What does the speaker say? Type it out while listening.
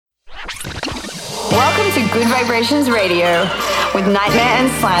Welcome to Good Vibrations Radio with Nightmare and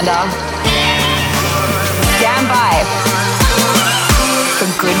Slander. Stand by for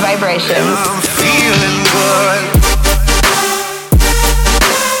Good Vibrations. I'm feeling good.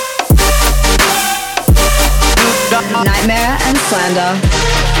 Nightmare and Slander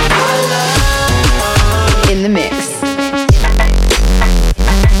in the mix.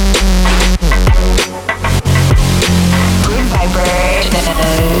 Good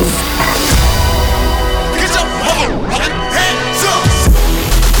Vibrations. Get your motherfucking hands up.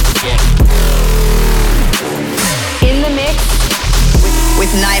 In the mix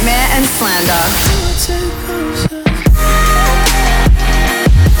with Nightmare and Slander.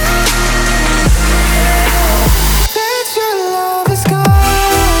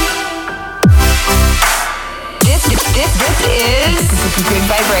 This is Good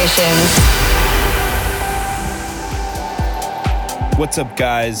Vibrations. What's up,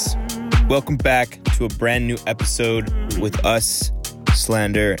 guys? Welcome back to a brand new episode with us,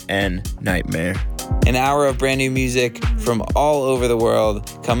 Slander and Nightmare. An hour of brand new music from all over the world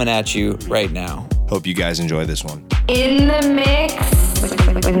coming at you right now. Hope you guys enjoy this one. In the mix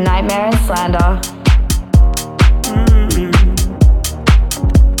with Nightmare and Slander.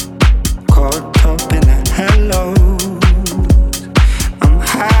 Caught up in a hello. I'm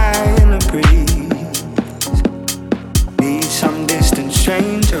high in the breeze. Need some distant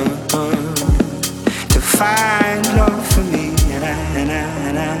stranger to find love for me. And I.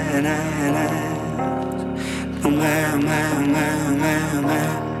 Oh my.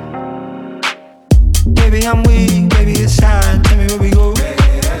 Baby, I'm weak, baby, it's sad. Tell me where we go.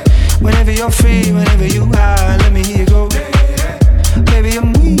 Whenever you're free, whenever you are, let me hear you go. Baby,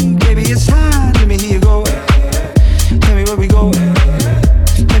 I'm weak, baby, it's hard. Let me hear you go. Tell me where we go.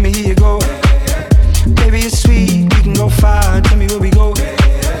 Let me hear you go. Baby, it's sweet, we can go far. Tell me where we go.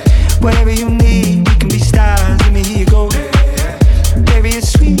 Whatever you need, we can be stars. Let me hear you go. Baby,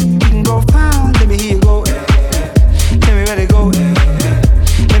 it's sweet, we can go far. Let me hear you go. Tell me where to go.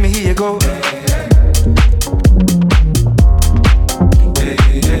 Let me hear you go.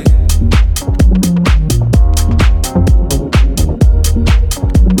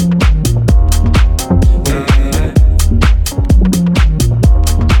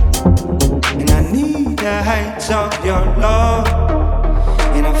 Of your love,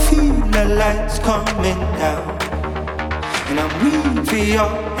 and I feel the lights coming down, and I'm weak for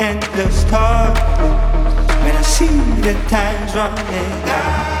your endless talk. When I see the time's running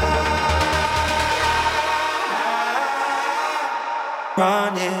out,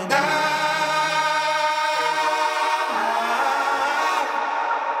 running out.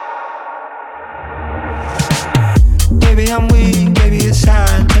 Baby, I'm weak, baby, it's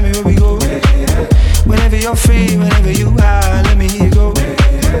time. Tell me where we go. Whenever you're free, whenever you are, let me hear you go.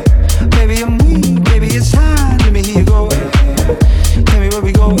 Baby, I'm weak, baby, it's hard, let me hear you go. Tell me where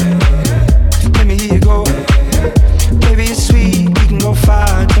we go. Let me hear you go. Baby, it's sweet, we can go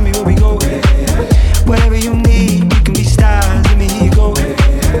far. Tell me where we go. Whatever you need, we can be stars. Let me hear you go.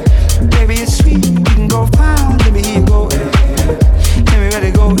 Baby, it's sweet, we can go far. Let me hear you go. Tell me where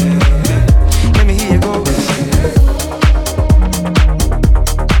to go. Let me hear you go.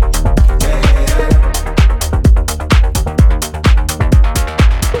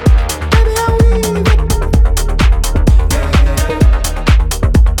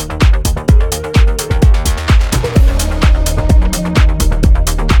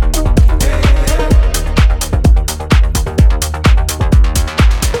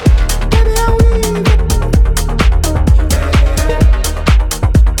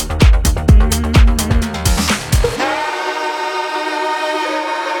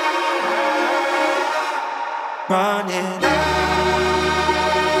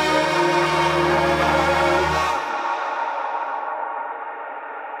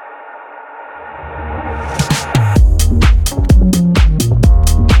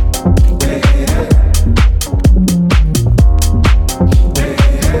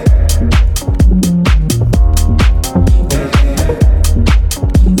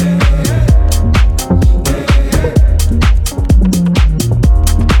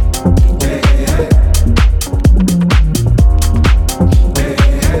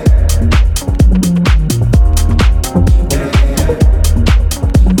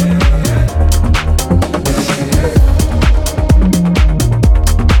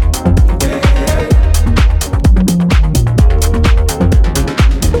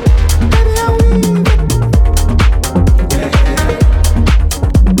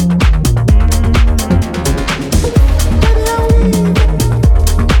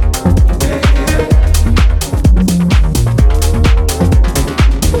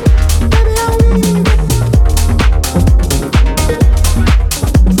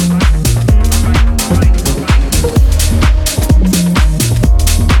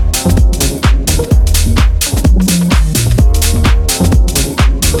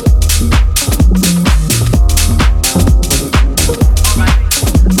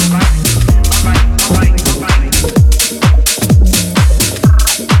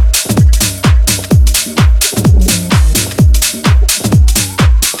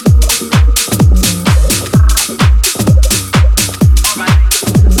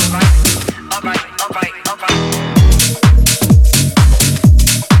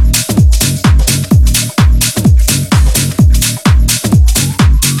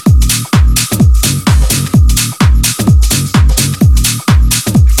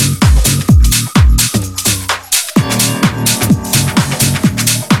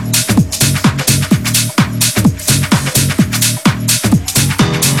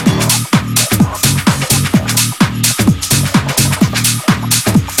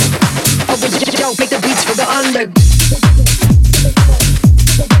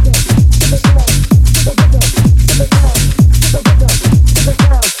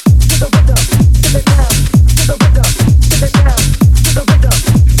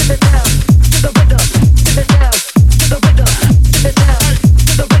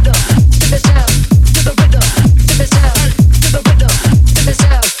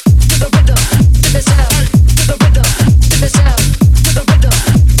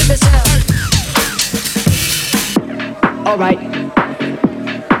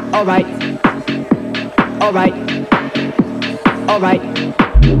 Alright. Alright. Alright.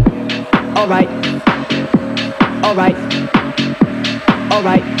 Alright. Alright.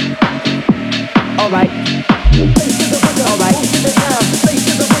 Alright. Alright.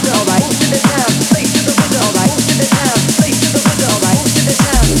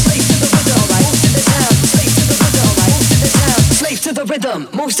 Rhythm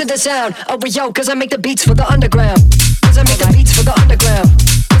moves to the sound of a yo, cause I make the beats for the underground. Cause I make the beats for the underground.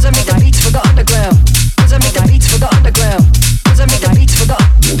 Cause I make the beats for the underground. Cause I make the beats for the underground. Cause I make the beats for the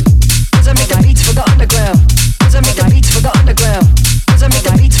Cause I make the beats for the underground. Cause I make the beats for the underground. Cause I make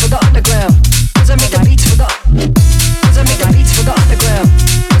the beats for the underground. Cause I make the beats for the Cause I make the beats for the underground.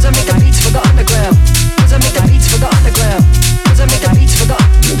 Cause I make the beats for the underground. Cause I make the beats for the underground. Cause I make the beats for the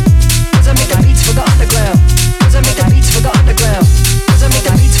Cause I make the beats for the underground. Cause I make the beats for the underground. Cause I make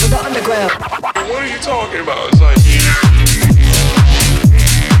the beats for the underground. What are you talking about? It's like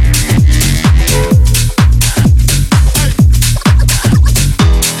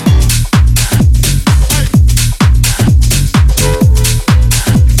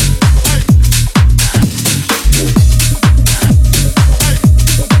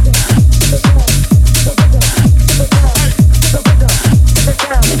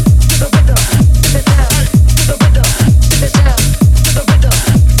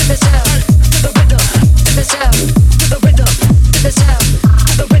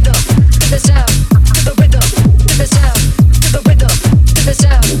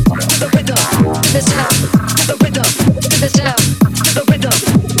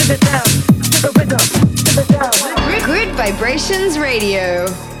Vibrations Radio.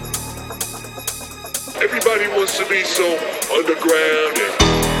 everybody wants to be so underground,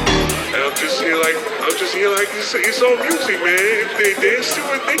 and I'm just here like it's all music, man. If they dance to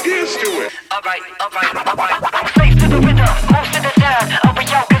it, they dance to it. Alright. Slave to the rhythm, move to the sound. Oh, but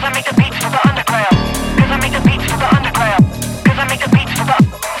yo, cause I make the beats for the underground. Cause I make the beats for the underground. Cause I make the beats for the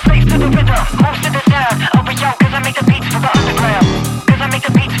slave to the rhythm, move to the sound. Oh, but yo, cause I make the beats for the underground. Cause I make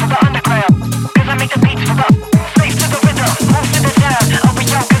the beats for the underground. Cause I make the beats for the slave to the rhythm, move to the sound. Oh, but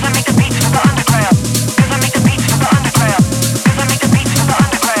yo, cause I make the beats for the underground. Cause I make the beats for the underground. Cause I make the beats for the underground. Cause I make the beats for the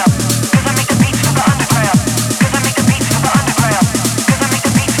underground. Cause I make the beats for the underground. Cause I make the beats for the underground. Cause I make the beats for the underground. Cause I make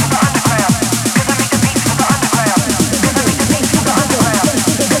the beats for the underground. Face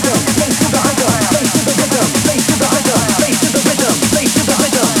to the rhythm, face to the rhythm, face to the rhythm, face to the rhythm, face to the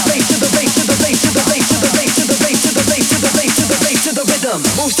rhythm, face to the face to the face to the face to the face to the face to the face to the face to the face to the rhythm.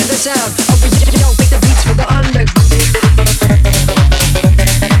 Moves to the sound. Oh, yo, make the beats for the underground.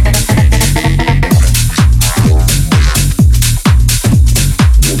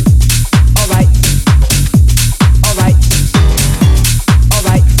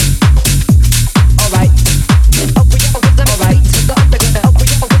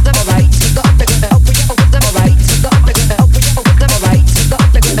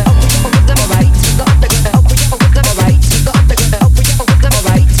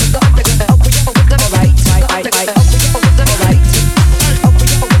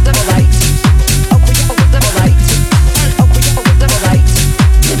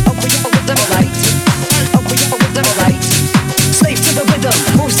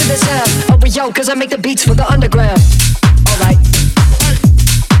 Cause I make the beats for the underground. Alright.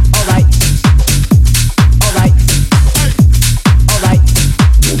 Alright. Alright. Alright. Alright.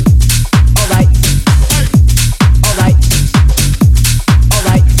 Alright. Alright.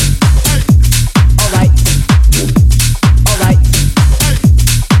 Alright. Alright. Alright. Alright.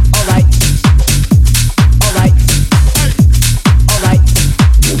 Alright.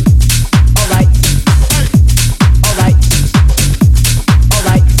 Alright.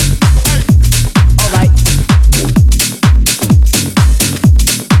 Alright. Alright.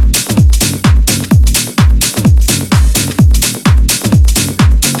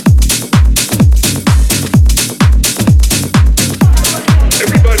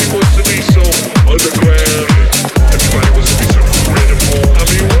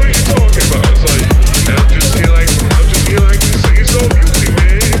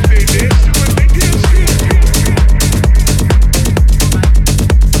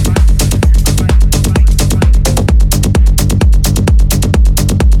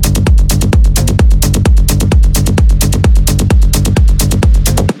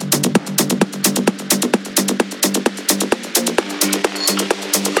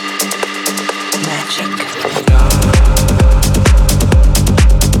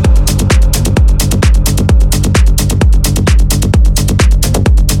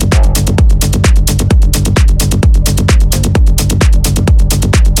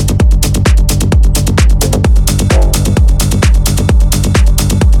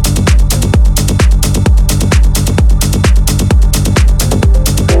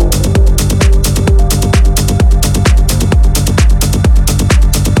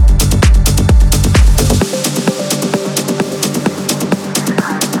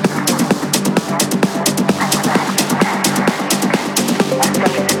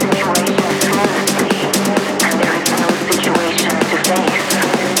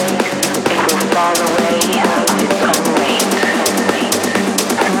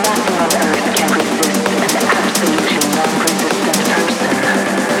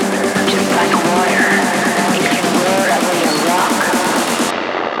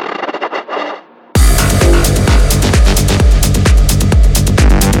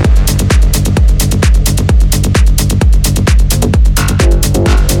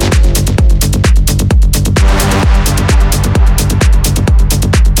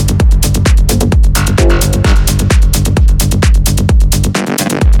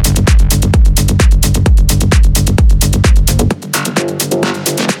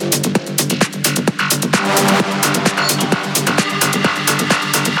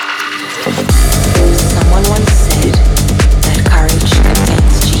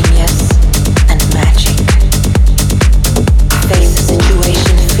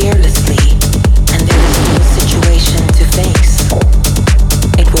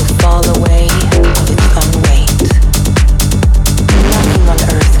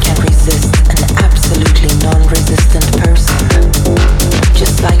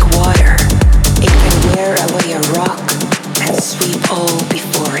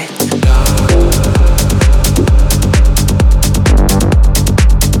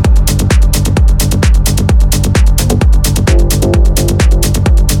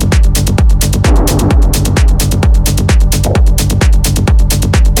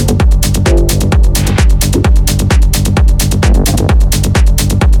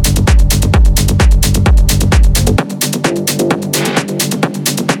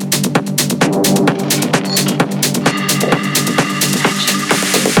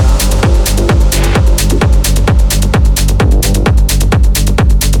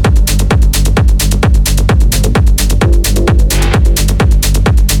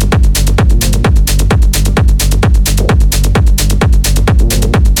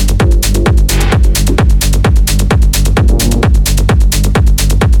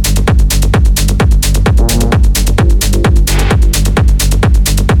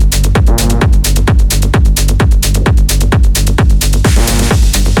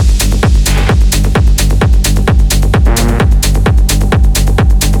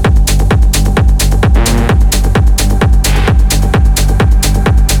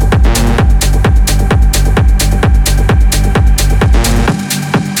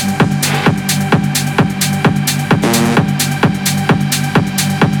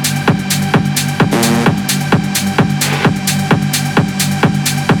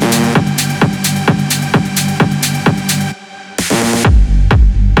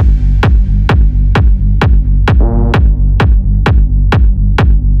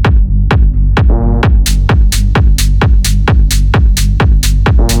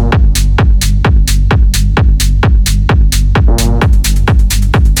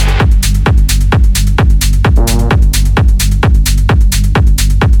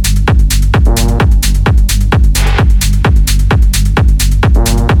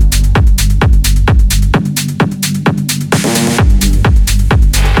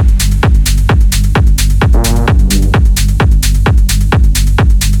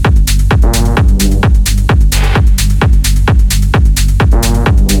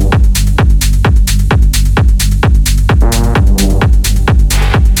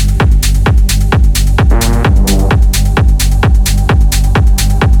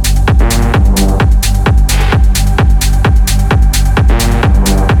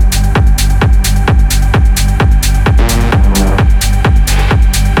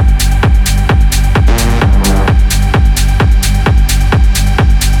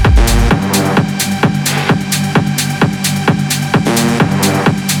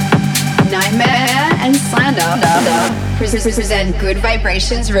 present Good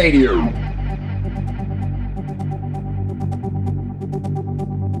Vibrations Radio.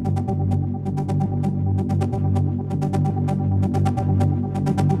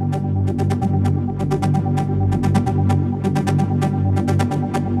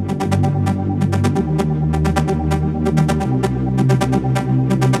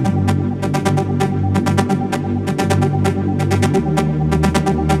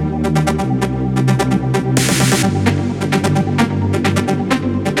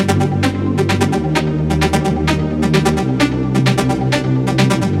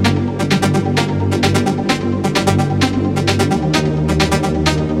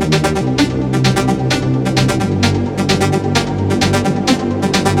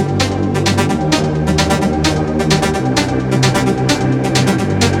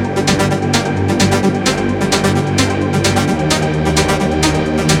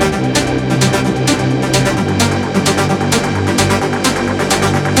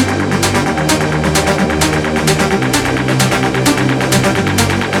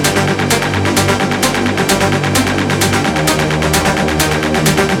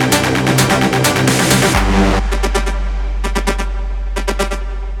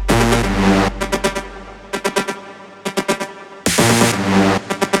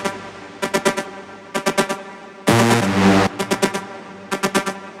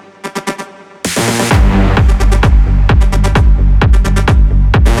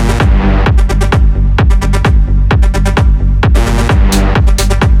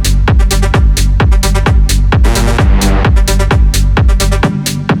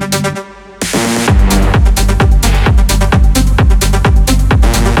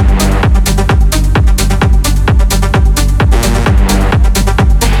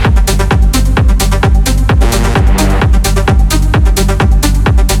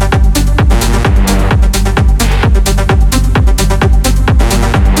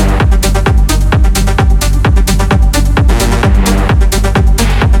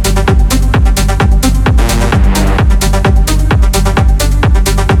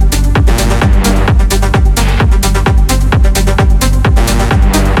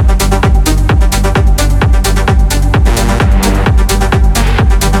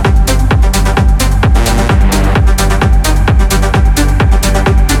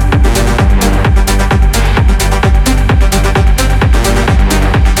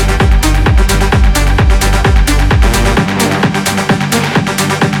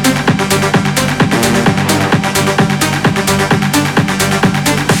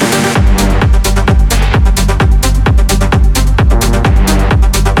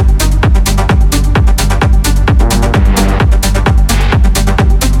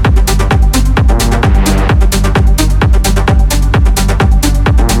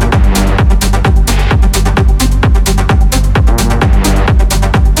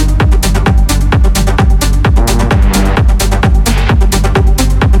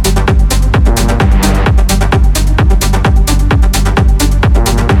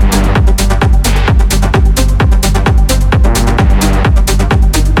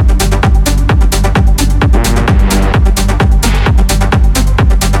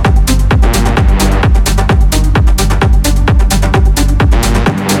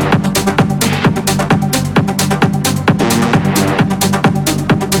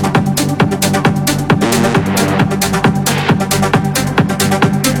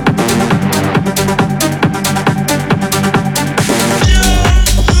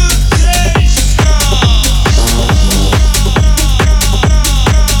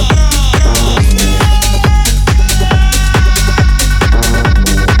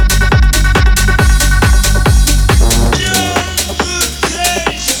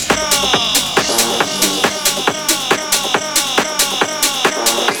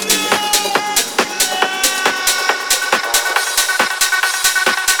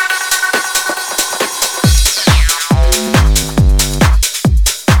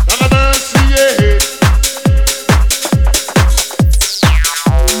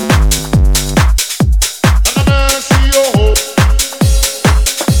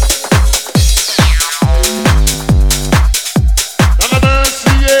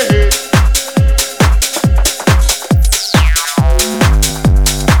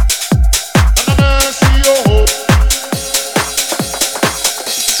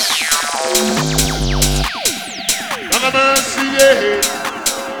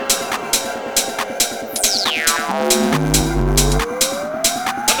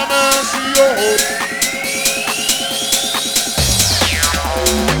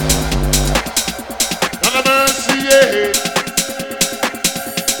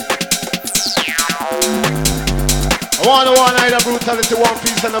 101 Ida Brutality, One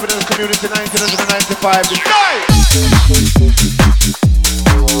Piece and Evidence Community 1995. The night!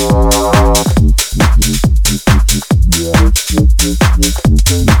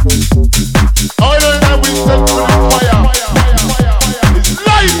 Oil that we set for the fire is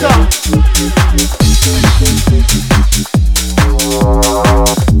lighter!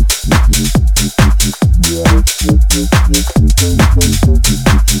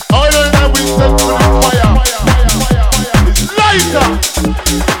 Oil that we set for the fire is lighter!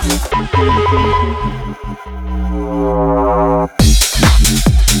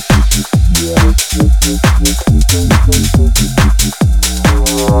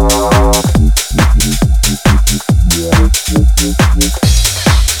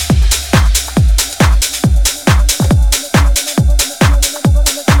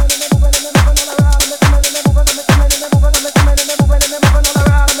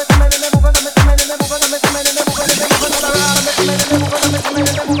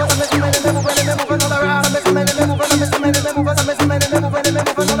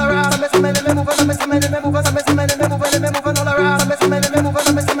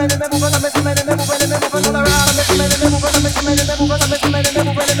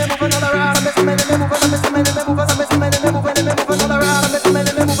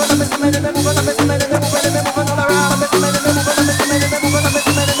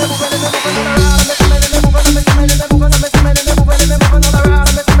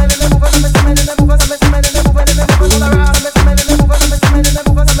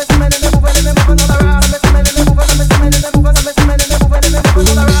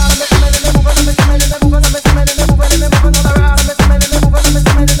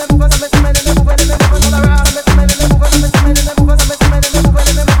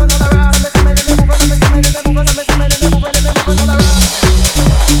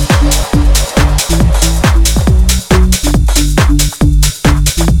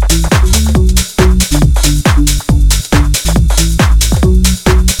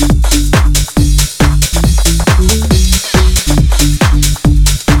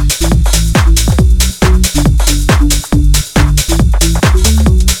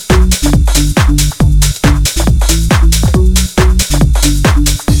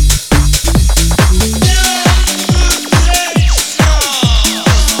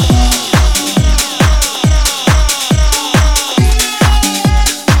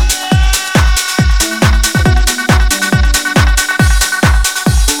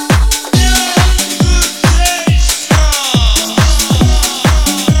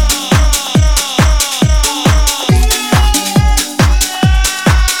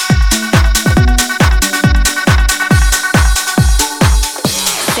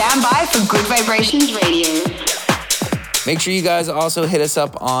 Make sure you guys also hit us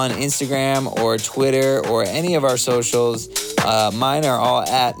up on Instagram or Twitter or any of our socials. Mine are all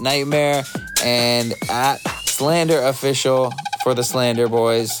at Nightmare and at Slander Official for the Slander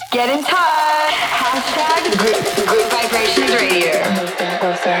Boys. Get in touch. Hashtag Good Vibrations Radio.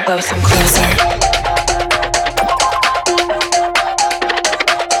 Closer, closer, closer.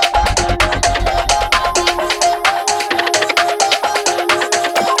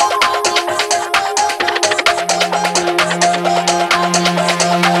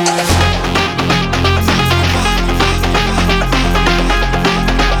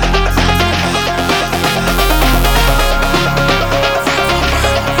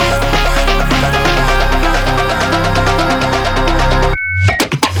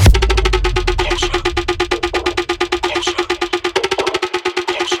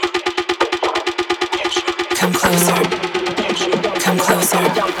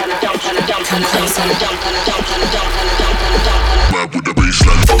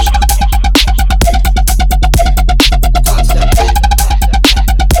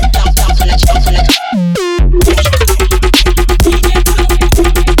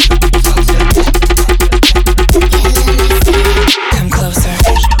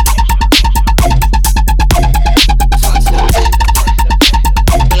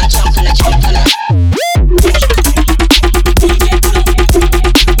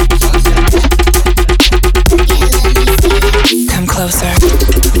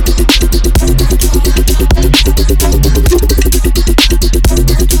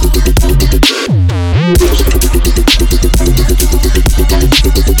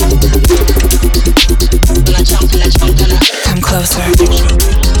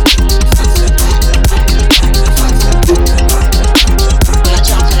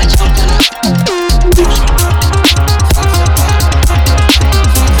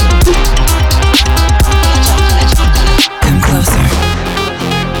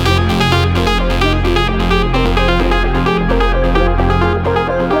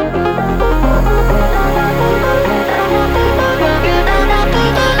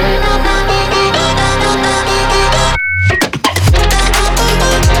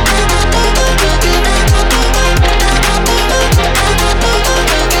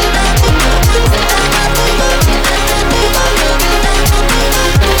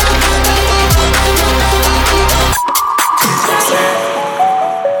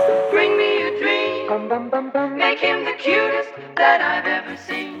 Make him the cutest that I've ever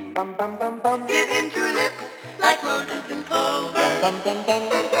seen. Give him two lips like roses and clover.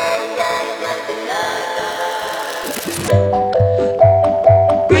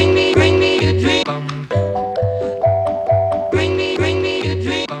 Bring me a dream. Bring me a dream. Bring me a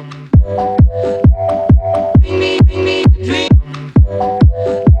dream. Bring me a dream.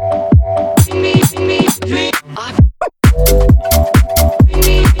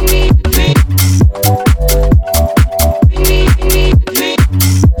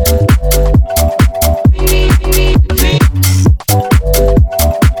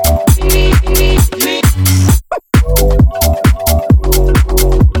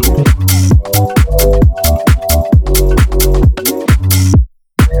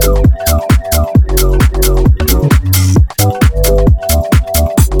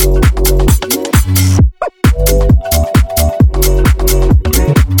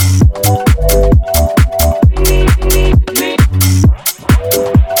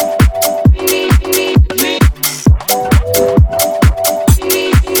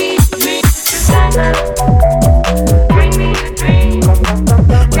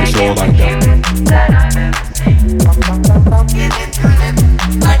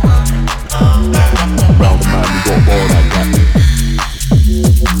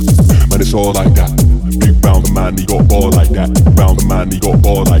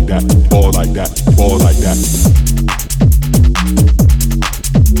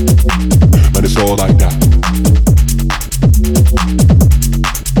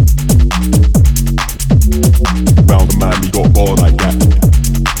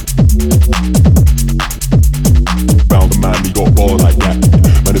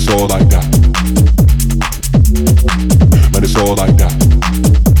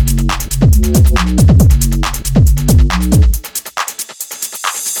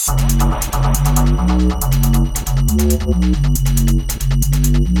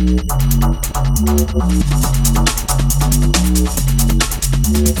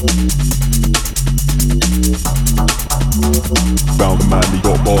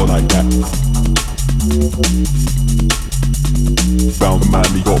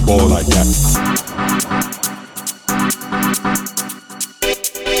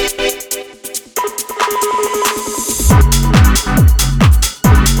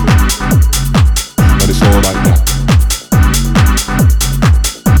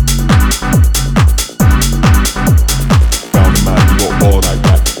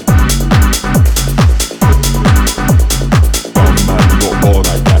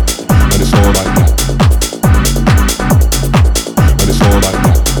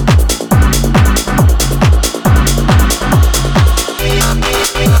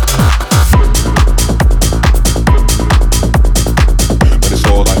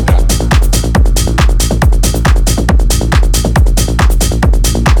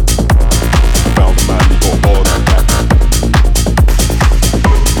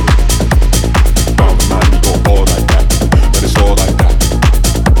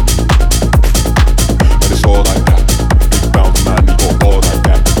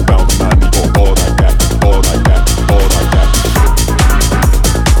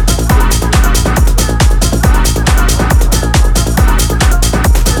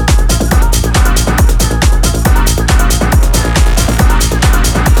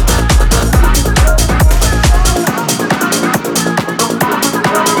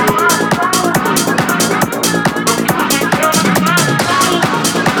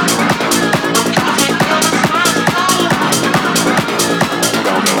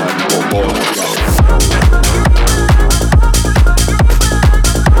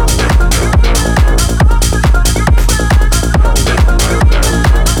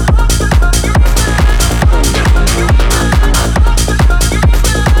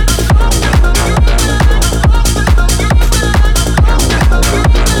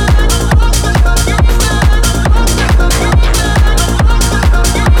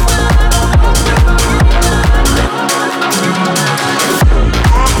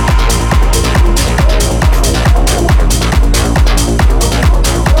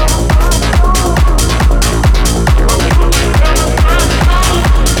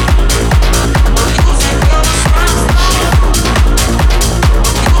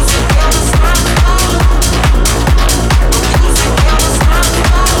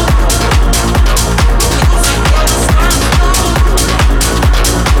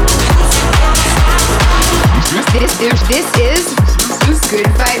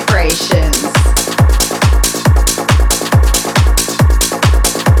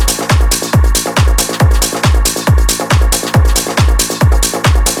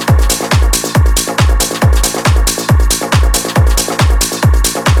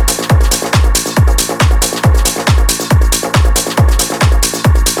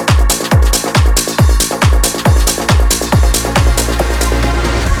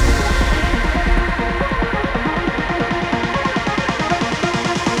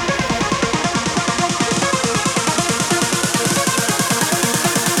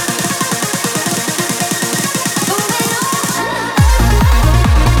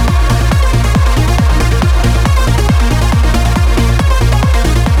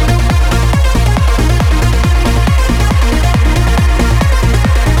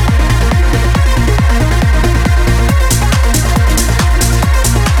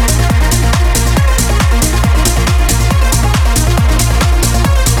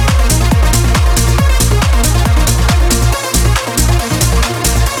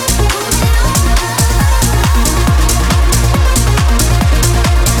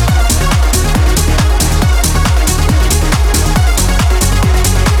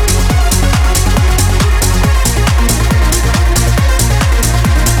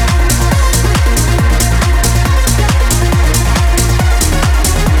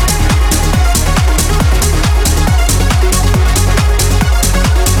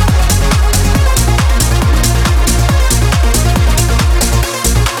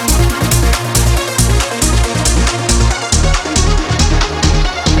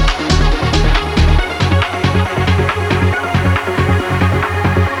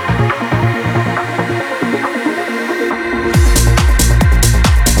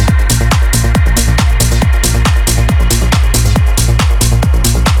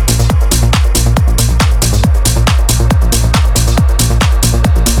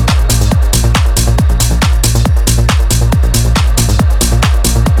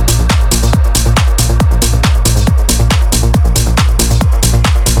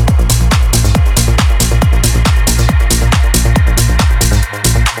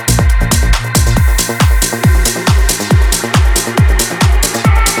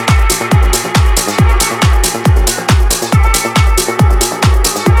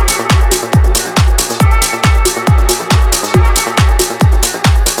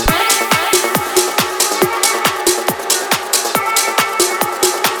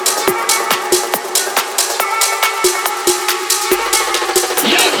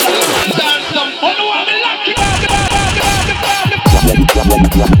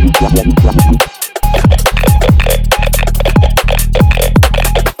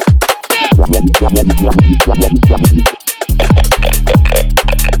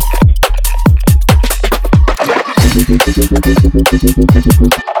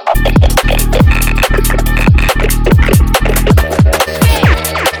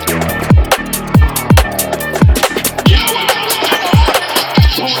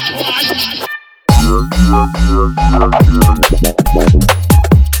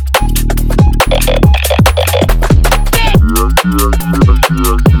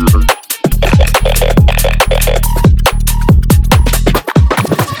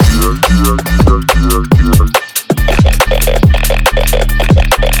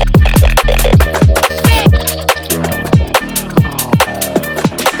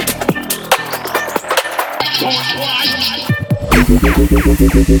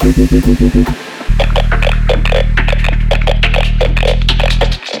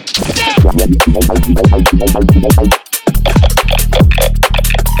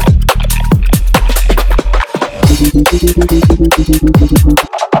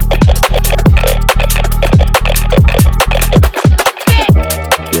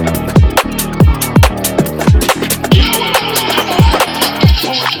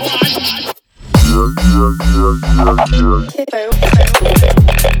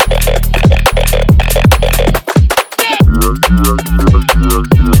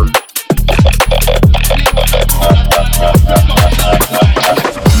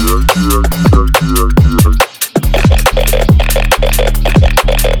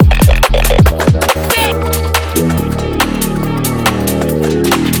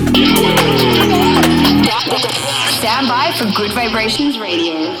 Stand by for Good Vibrations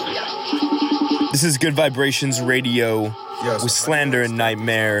Radio. This is Good Vibrations Radio with Slander and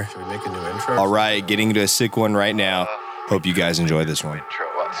Nightmare. Should we make a new intro? All right, getting into a sick one right now. Hope you guys enjoy this one.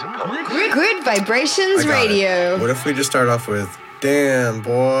 Good Vibrations Radio. What if we just start off with, damn,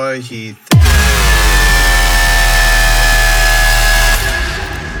 boy, Heath.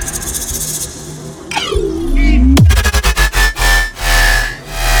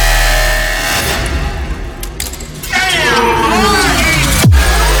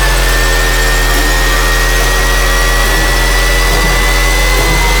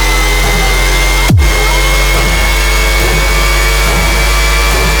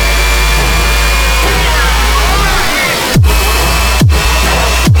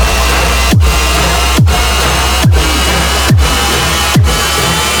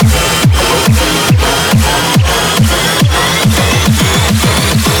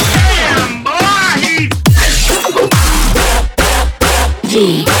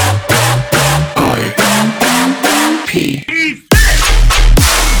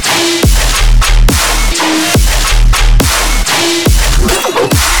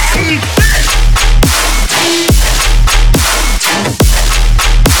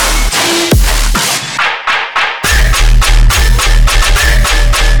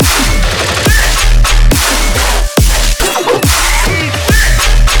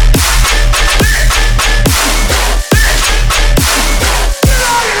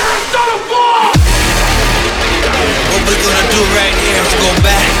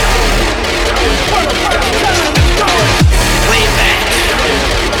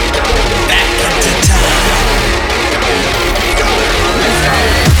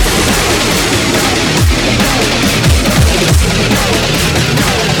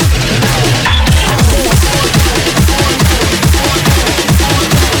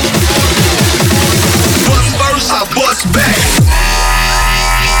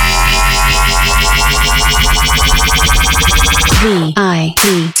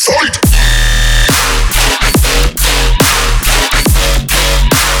 V-I-T.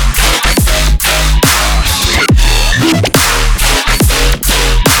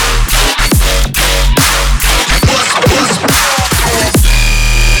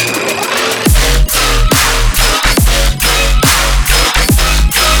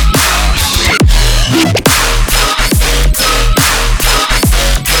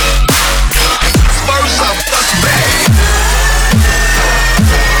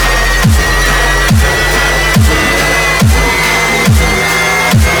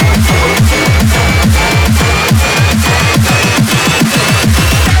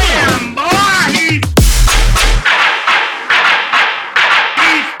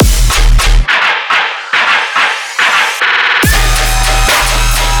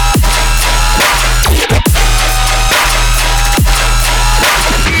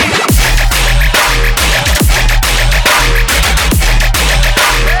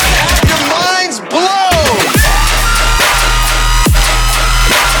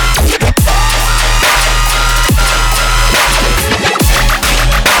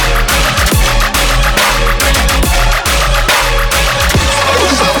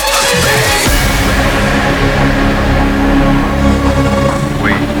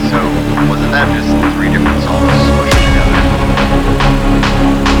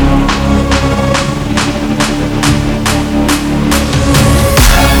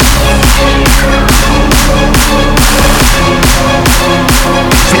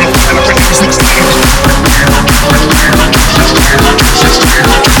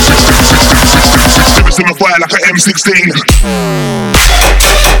 M16.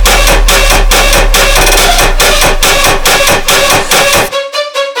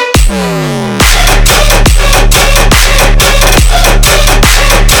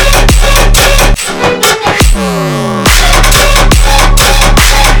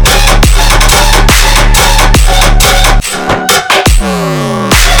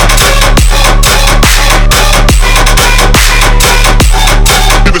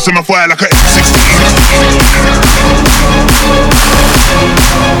 In my fire like a M16.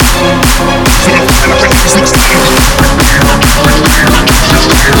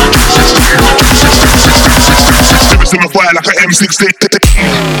 In my fire like a M16.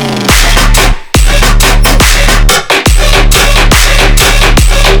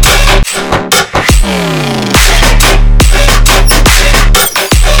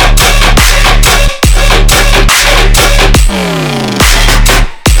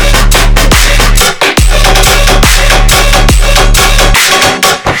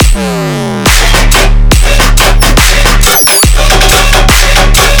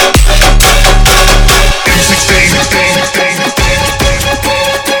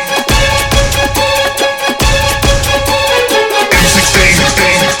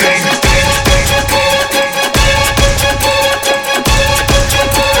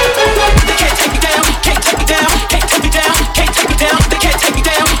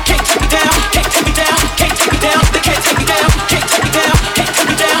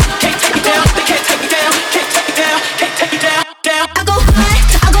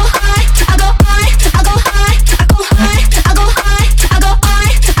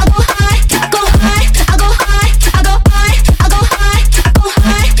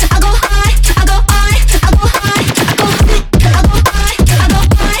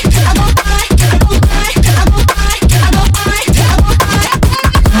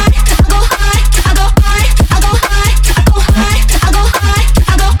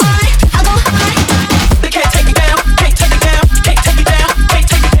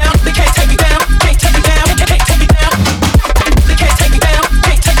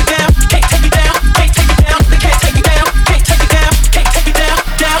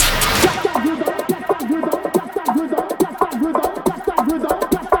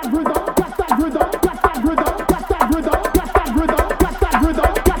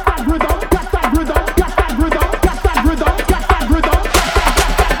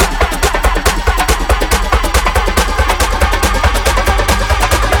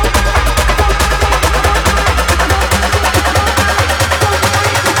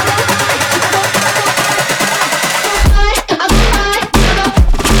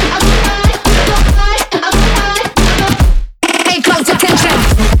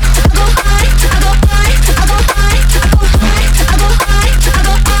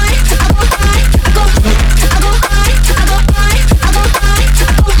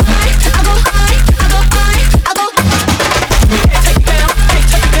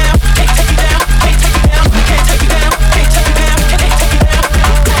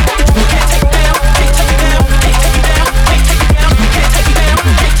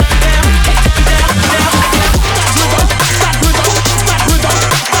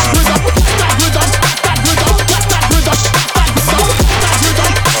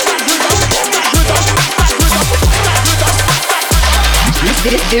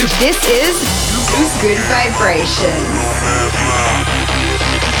 This is Good Vibrations.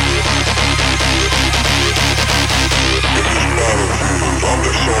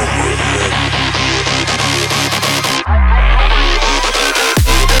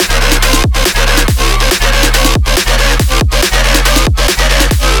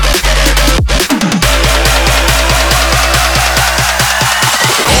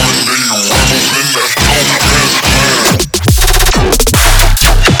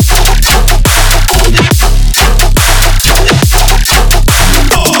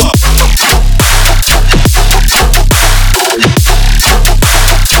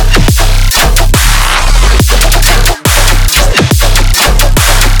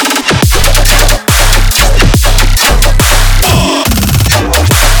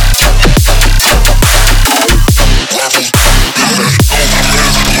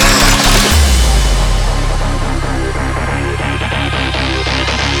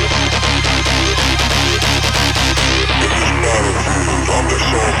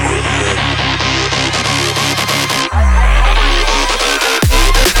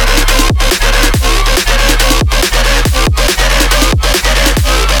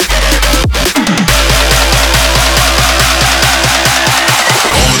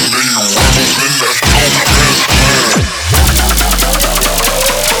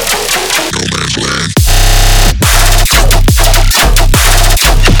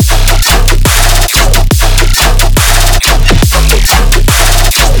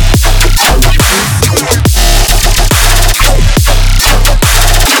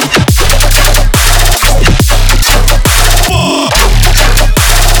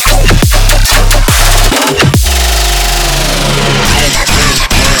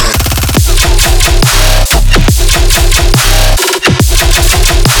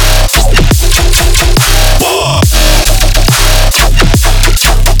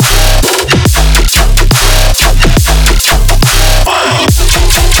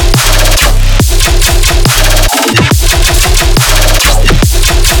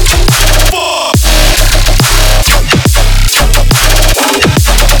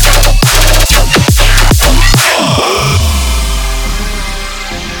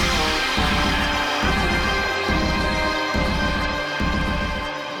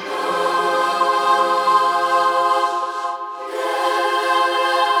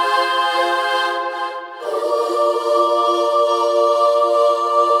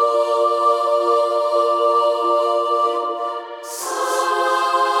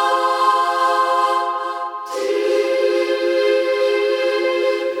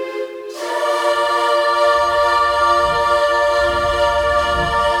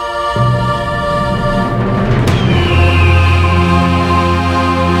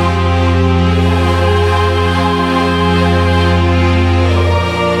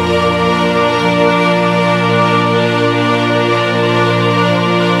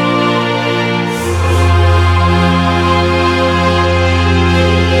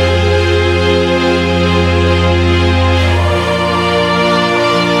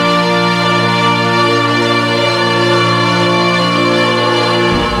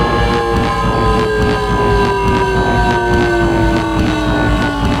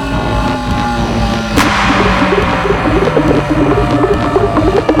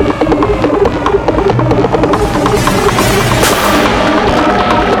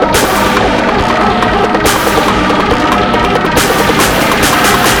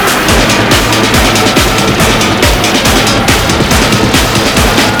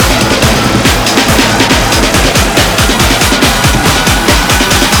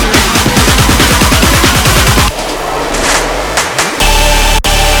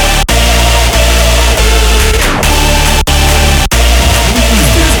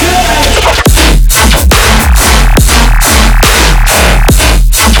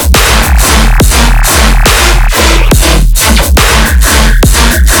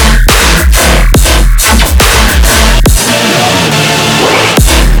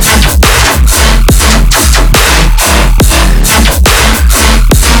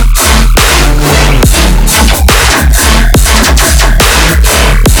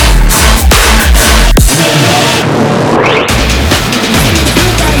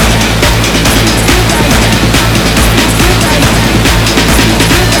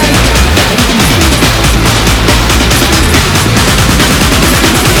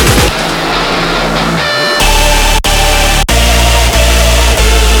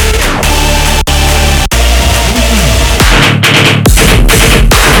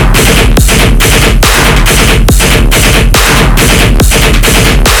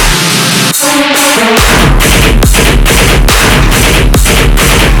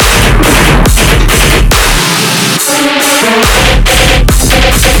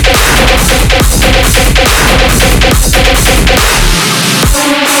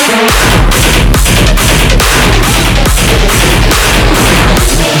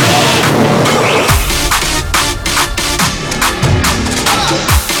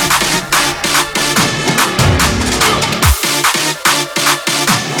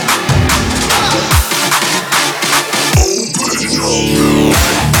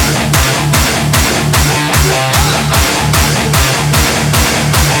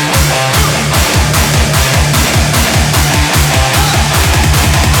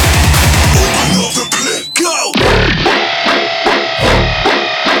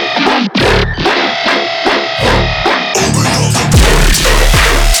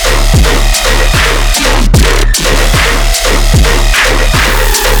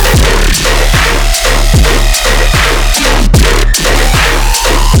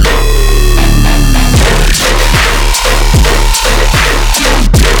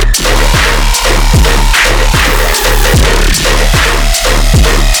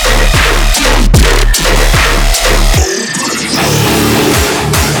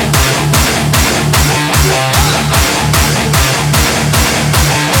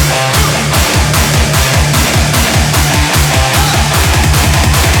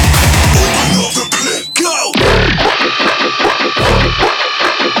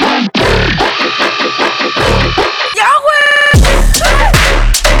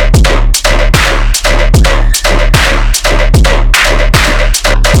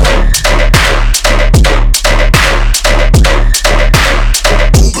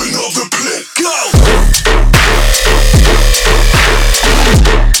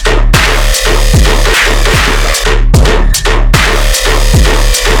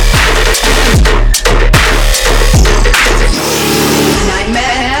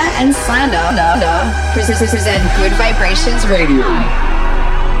 Slander present Good Vibrations Radio.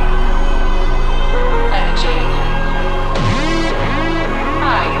 Energy.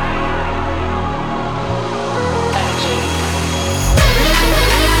 High.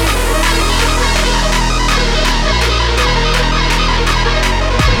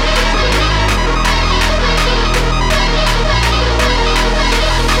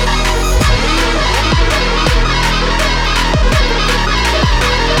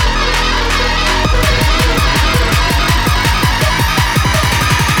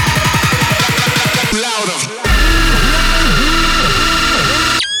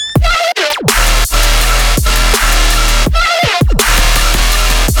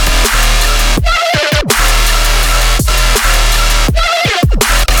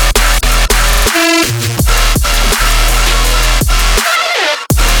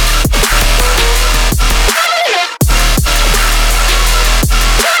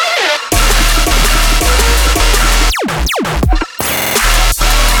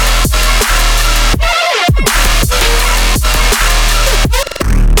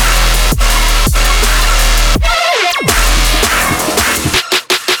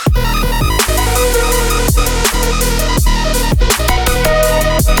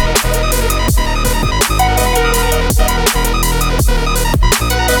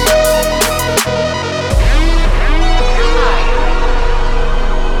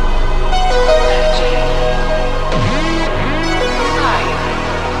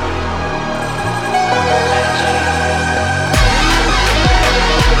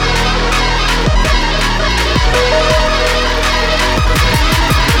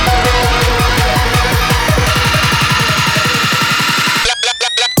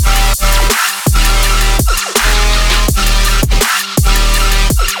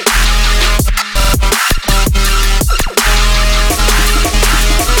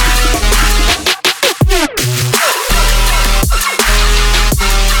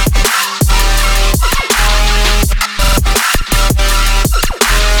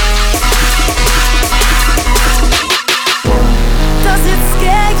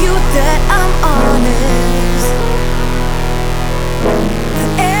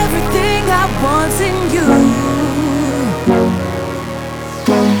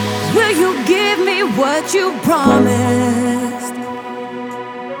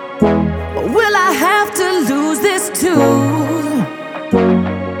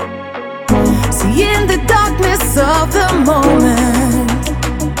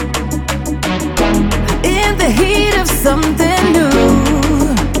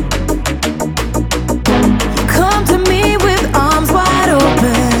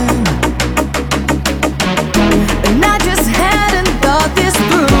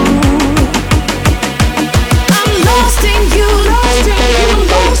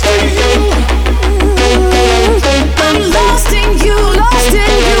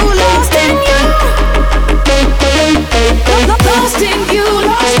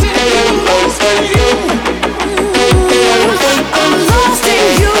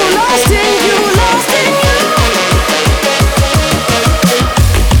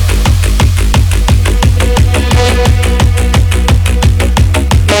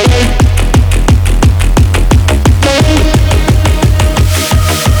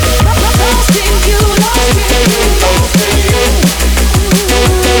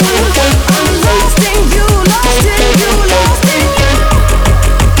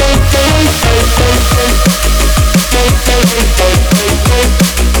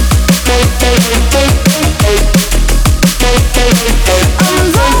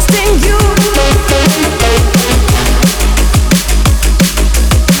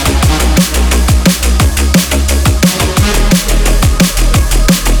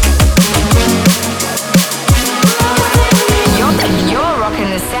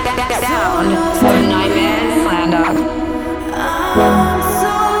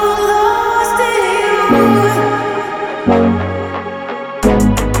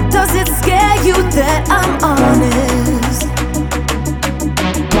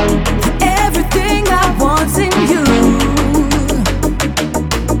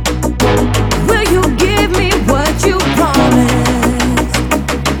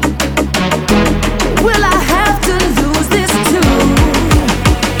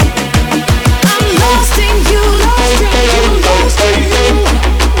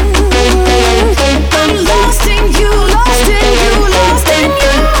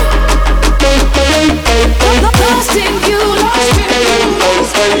 Lost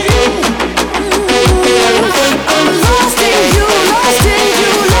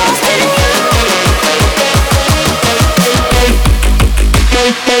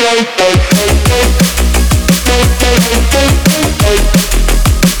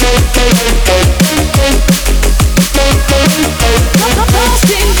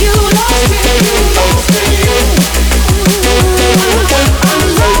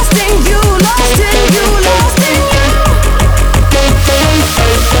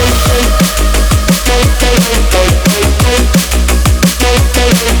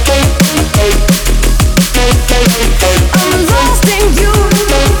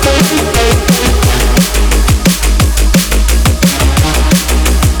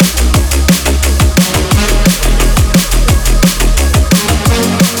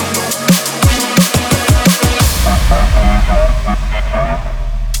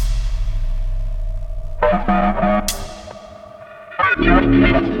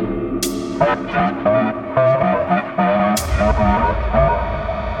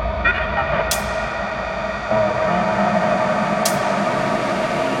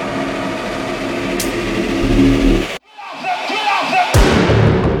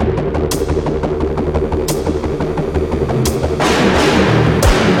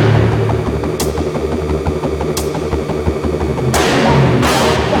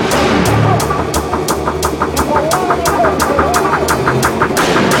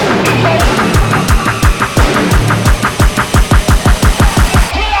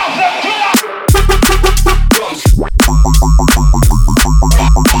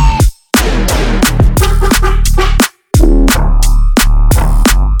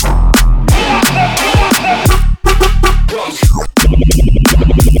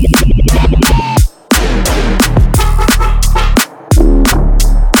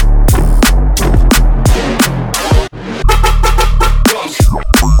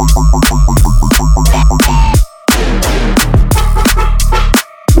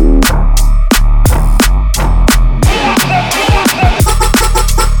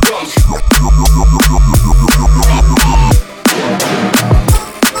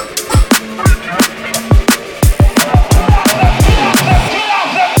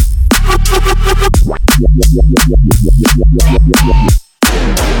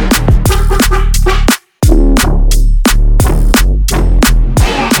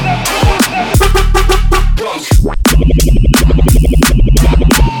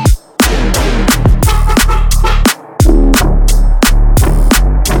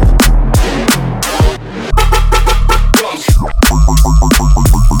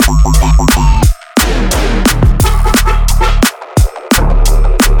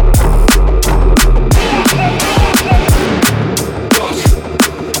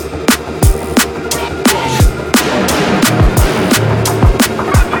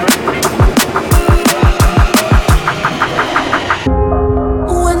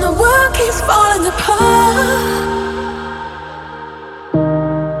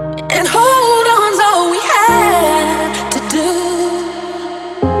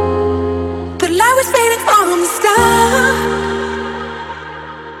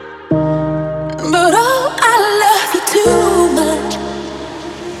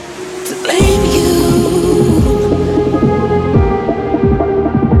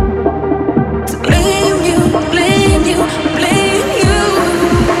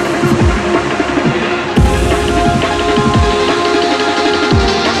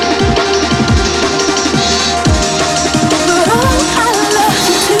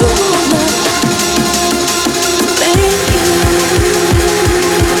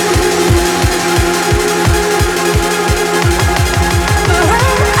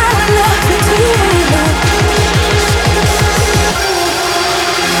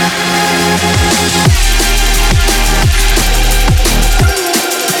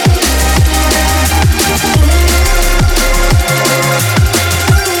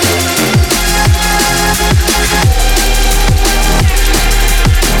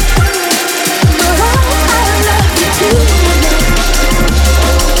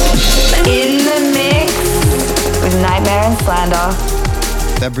and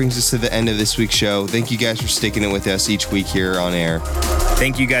slander. That brings us to the end of this week's show. Thank you guys for sticking it with us each week here on air.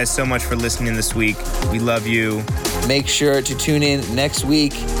 Thank you guys so much for listening this week. We love you. Make sure to tune in next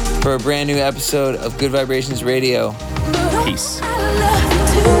week for a brand new episode of Good Vibrations Radio. Peace. I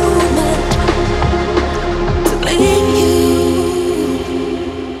love you too.